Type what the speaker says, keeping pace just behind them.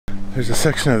There's a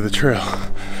section of the trail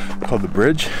called the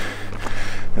bridge,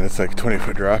 and it's like a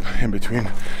 20-foot drop in between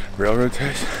railroad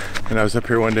ties. And I was up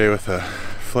here one day with a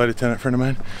flight attendant friend of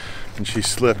mine, and she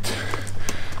slipped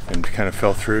and kind of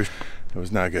fell through. It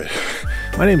was not good.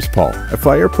 My name's Paul. I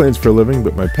fly airplanes for a living,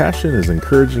 but my passion is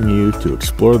encouraging you to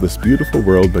explore this beautiful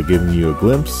world by giving you a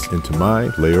glimpse into my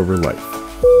layover life.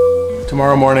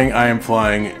 Tomorrow morning, I am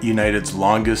flying United's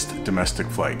longest domestic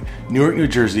flight, Newark, New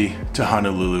Jersey to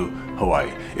Honolulu,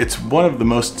 Hawaii. It's one of the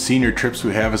most senior trips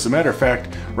we have. As a matter of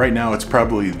fact, right now it's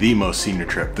probably the most senior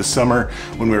trip. This summer,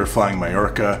 when we were flying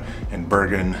Mallorca and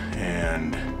Bergen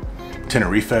and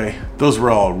Tenerife, those were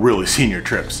all really senior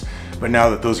trips. But now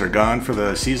that those are gone for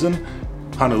the season,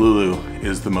 Honolulu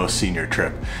is the most senior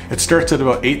trip. It starts at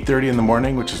about 8:30 in the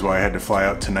morning, which is why I had to fly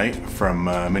out tonight from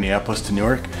Minneapolis to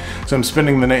Newark. So I'm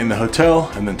spending the night in the hotel,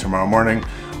 and then tomorrow morning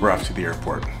we're off to the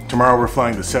airport. Tomorrow we're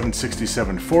flying the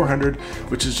 767-400,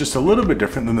 which is just a little bit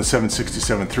different than the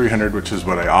 767-300, which is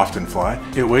what I often fly.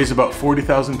 It weighs about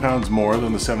 40,000 pounds more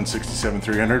than the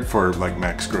 767-300 for like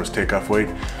max gross takeoff weight.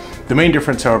 The main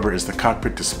difference, however, is the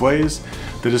cockpit displays.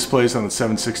 The displays on the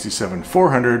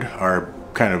 767-400 are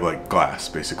kind of like glass,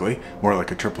 basically, more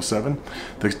like a 777.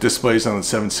 The displays on the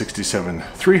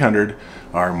 767-300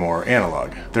 are more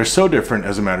analog. They're so different,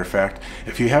 as a matter of fact,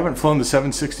 if you haven't flown the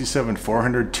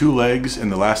 767-400 two legs in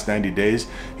the last 90 days,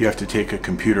 you have to take a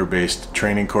computer-based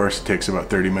training course. It takes about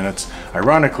 30 minutes.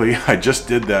 Ironically, I just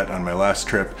did that on my last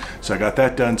trip, so I got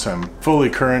that done, so I'm fully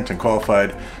current and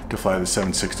qualified to fly the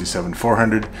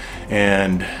 767-400,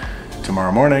 and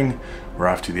tomorrow morning, we're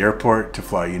off to the airport to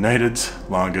fly United's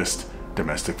longest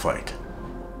domestic flight.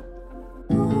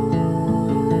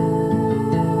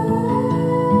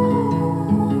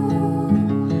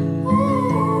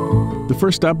 The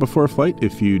first stop before a flight,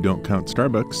 if you don't count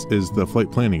Starbucks, is the flight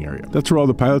planning area. That's where all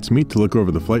the pilots meet to look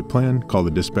over the flight plan, call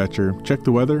the dispatcher, check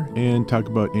the weather, and talk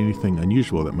about anything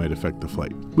unusual that might affect the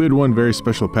flight. We had one very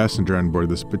special passenger on board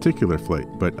this particular flight,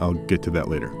 but I'll get to that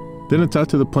later. Then it's out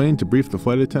to the plane to brief the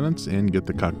flight attendants and get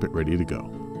the cockpit ready to go.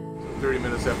 30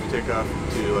 minutes after takeoff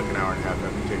to like an hour and a half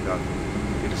after takeoff.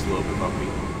 It is a little bit bumpy.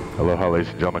 Aloha, ladies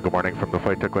and gentlemen. Good morning from the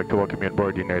flight deck. I'd like to welcome you on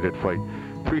board United Flight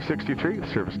 363.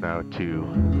 Service now to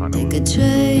Honolulu. Take a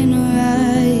train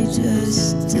ride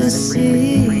just to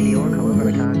see you.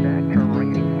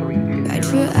 Ride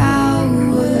for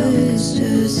hours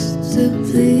just to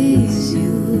please you.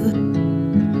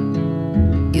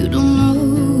 You don't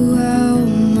know how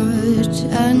much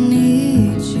I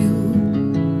need you.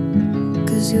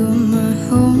 'Cause you're my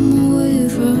home away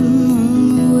from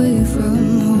home, away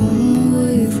from home,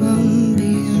 away from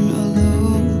being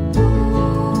alone.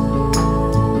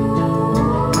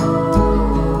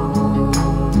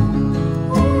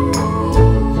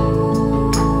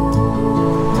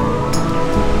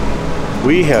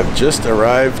 We have just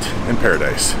arrived in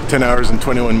paradise. 10 hours and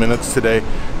 21 minutes today.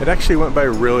 It actually went by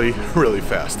really, really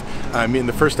fast. I mean,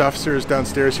 the first officer is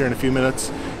downstairs here in a few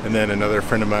minutes, and then another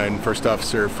friend of mine, first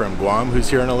officer from Guam, who's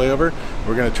here on a layover.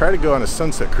 We're gonna try to go on a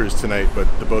sunset cruise tonight, but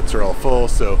the boats are all full,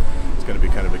 so it's gonna be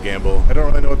kind of a gamble. I don't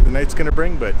really know what the night's gonna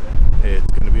bring, but it's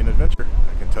gonna be an adventure,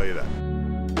 I can tell you that.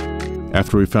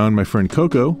 After we found my friend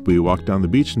Coco, we walked down the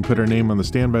beach and put our name on the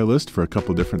standby list for a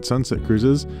couple different sunset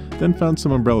cruises, then found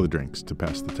some umbrella drinks to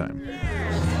pass the time.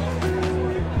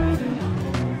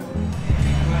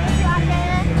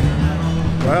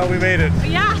 Well, we made it.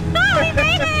 Yeah, we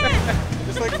made it!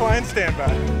 Just like flying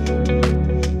standby.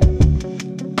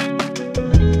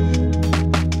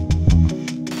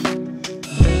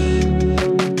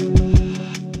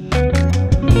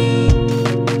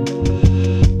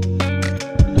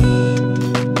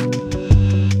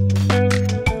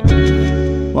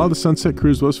 While the sunset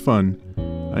cruise was fun,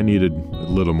 I needed a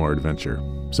little more adventure.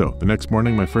 So the next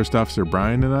morning, my first officer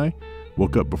Brian and I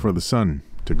woke up before the sun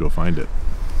to go find it.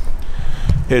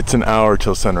 It's an hour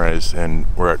till sunrise, and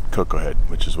we're at Coco Head,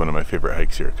 which is one of my favorite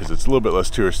hikes here because it's a little bit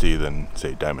less touristy than,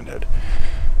 say, Diamond Head.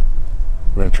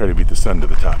 We're gonna try to beat the sun to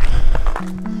the top.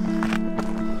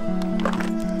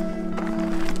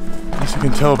 As you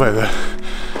can tell by the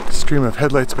stream of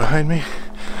headlights behind me,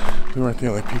 we weren't the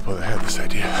only people that had this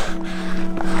idea.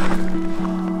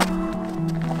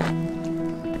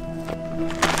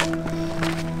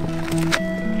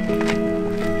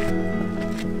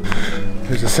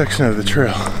 There's a section of the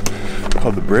trail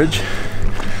called the bridge,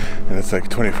 and it's like a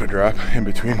 20-foot drop in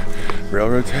between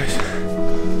railroad ties.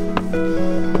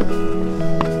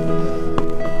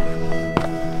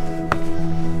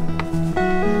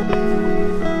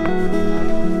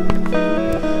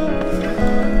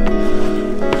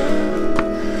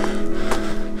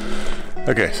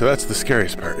 Okay, so that's the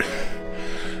scariest part.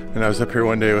 And I was up here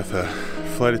one day with a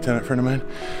flight attendant friend of mine,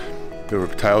 the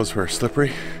tiles were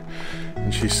slippery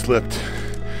and she slipped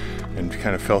and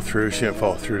kind of fell through. She didn't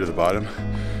fall through to the bottom,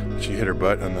 but she hit her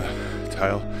butt on the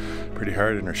tile pretty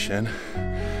hard in her shin.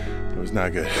 It was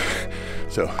not good.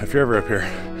 So if you're ever up here,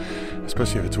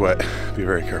 especially if it's wet, be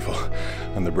very careful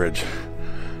on the bridge.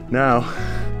 Now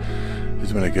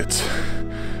is when it gets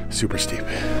super steep.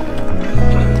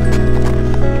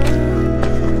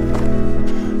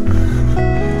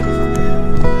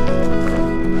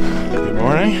 Good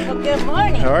morning. Well, good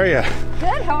morning. How are you?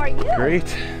 Good, how are you?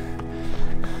 Great.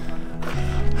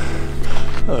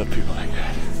 I love people like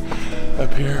that.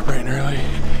 Up here bright and early,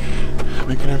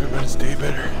 making everybody's day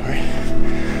better, right?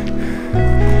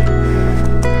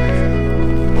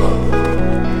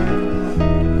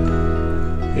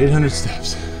 800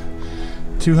 steps,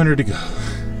 200 to go.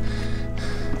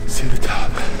 See the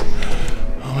top,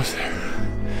 almost there.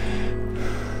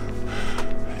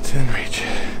 It's in reach.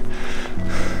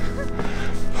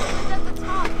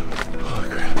 Holy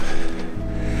crap.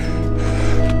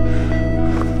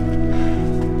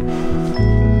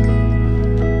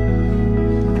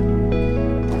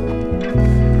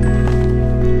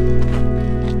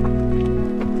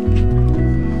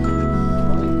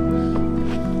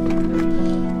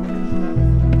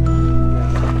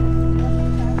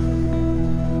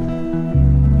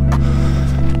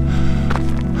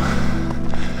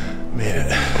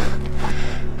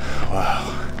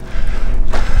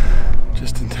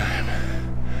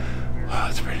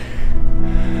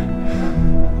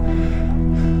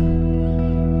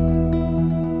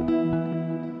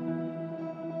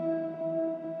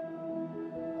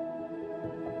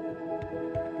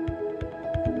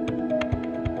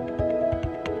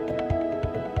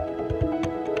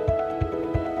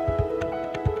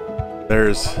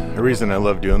 There's a reason I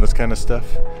love doing this kind of stuff,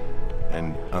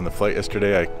 and on the flight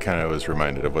yesterday I kind of was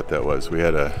reminded of what that was. We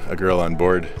had a girl on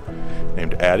board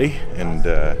named Addie, and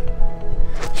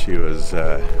she was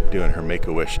doing her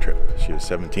Make-A-Wish trip. She was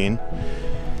 17.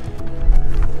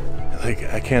 Like,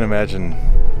 I can't imagine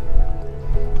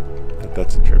that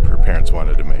that's a trip her parents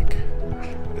wanted to make.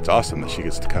 It's awesome that she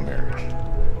gets to come here,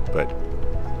 but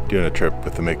doing a trip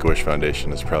with the Make-A-Wish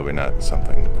Foundation is probably not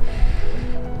something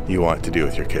you want to do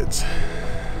with your kids.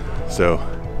 So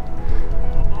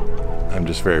I'm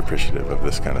just very appreciative of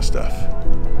this kind of stuff.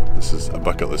 This is a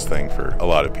bucket list thing for a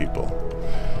lot of people.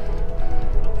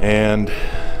 And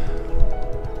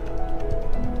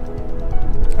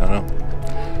I don't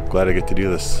know, glad I get to do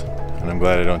this. And I'm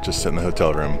glad I don't just sit in the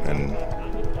hotel room and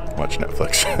watch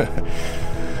Netflix.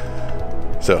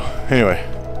 So anyway,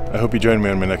 I hope you join me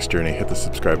on my next journey. Hit the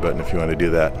subscribe button if you want to do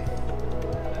that.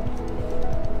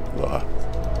 Aloha.